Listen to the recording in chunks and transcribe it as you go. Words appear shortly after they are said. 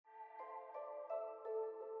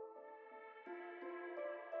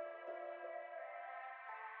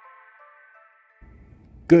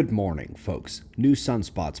Good morning, folks. New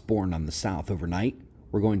sunspots born on the south overnight.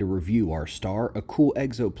 We're going to review our star, a cool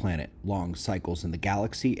exoplanet, long cycles in the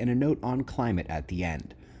galaxy, and a note on climate at the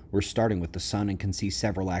end. We're starting with the sun and can see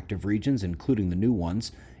several active regions, including the new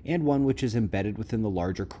ones, and one which is embedded within the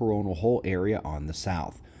larger coronal hole area on the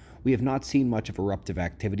south. We have not seen much of eruptive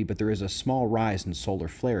activity, but there is a small rise in solar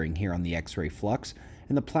flaring here on the X-ray flux,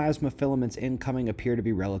 and the plasma filaments incoming appear to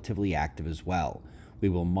be relatively active as well. We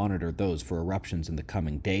will monitor those for eruptions in the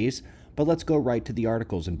coming days, but let's go right to the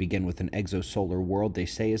articles and begin with an exosolar world they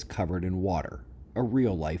say is covered in water, a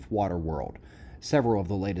real-life water world. Several of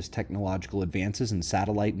the latest technological advances in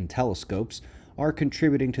satellite and telescopes are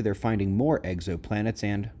contributing to their finding more exoplanets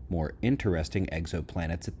and more interesting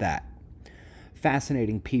exoplanets at that.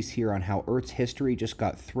 Fascinating piece here on how Earth's history just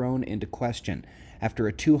got thrown into question after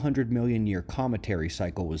a 200 million year cometary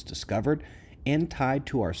cycle was discovered and tied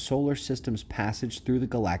to our solar system's passage through the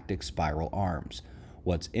galactic spiral arms.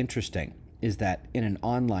 What's interesting is that in an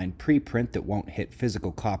online preprint that won't hit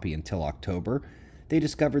physical copy until October, they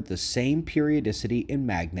discovered the same periodicity in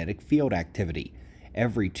magnetic field activity.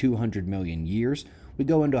 Every 200 million years, we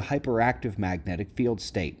go into a hyperactive magnetic field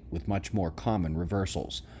state with much more common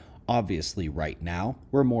reversals. Obviously, right now,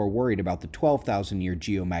 we're more worried about the 12,000-year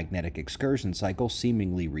geomagnetic excursion cycle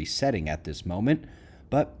seemingly resetting at this moment,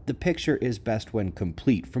 but the picture is best when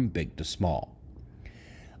complete from big to small.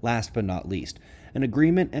 Last but not least, an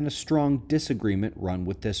agreement and a strong disagreement run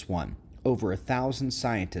with this one. Over 1,000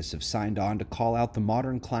 scientists have signed on to call out the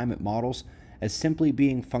modern climate models as simply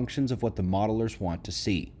being functions of what the modelers want to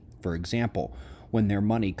see. For example, when their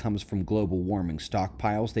money comes from global warming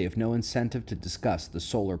stockpiles, they have no incentive to discuss the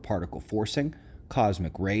solar particle forcing,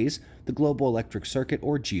 cosmic rays, the global electric circuit,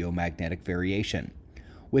 or geomagnetic variation.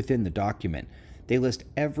 Within the document, they list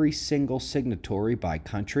every single signatory by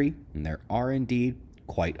country, and there are indeed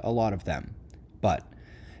quite a lot of them. But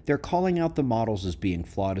they're calling out the models as being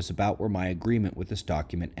flawed is about where my agreement with this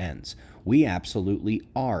document ends. We absolutely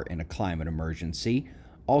are in a climate emergency,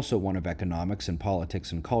 also one of economics and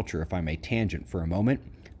politics and culture, if I may tangent for a moment.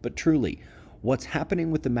 But truly, what's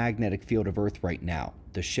happening with the magnetic field of Earth right now,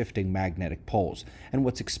 the shifting magnetic poles, and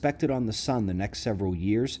what's expected on the sun the next several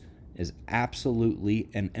years is absolutely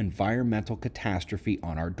an environmental catastrophe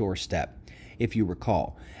on our doorstep. If you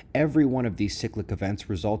recall, every one of these cyclic events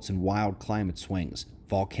results in wild climate swings,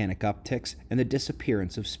 volcanic upticks, and the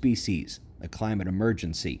disappearance of species, a climate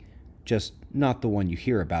emergency, just not the one you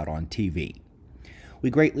hear about on TV. We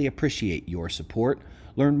greatly appreciate your support.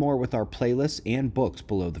 Learn more with our playlists and books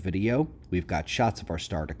below the video. We've got shots of our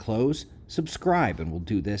star to close. Subscribe and we'll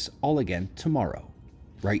do this all again tomorrow.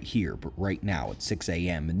 Right here, but right now at 6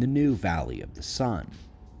 a.m. in the new Valley of the Sun.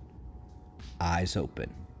 Eyes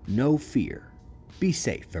open, no fear. Be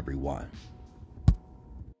safe, everyone.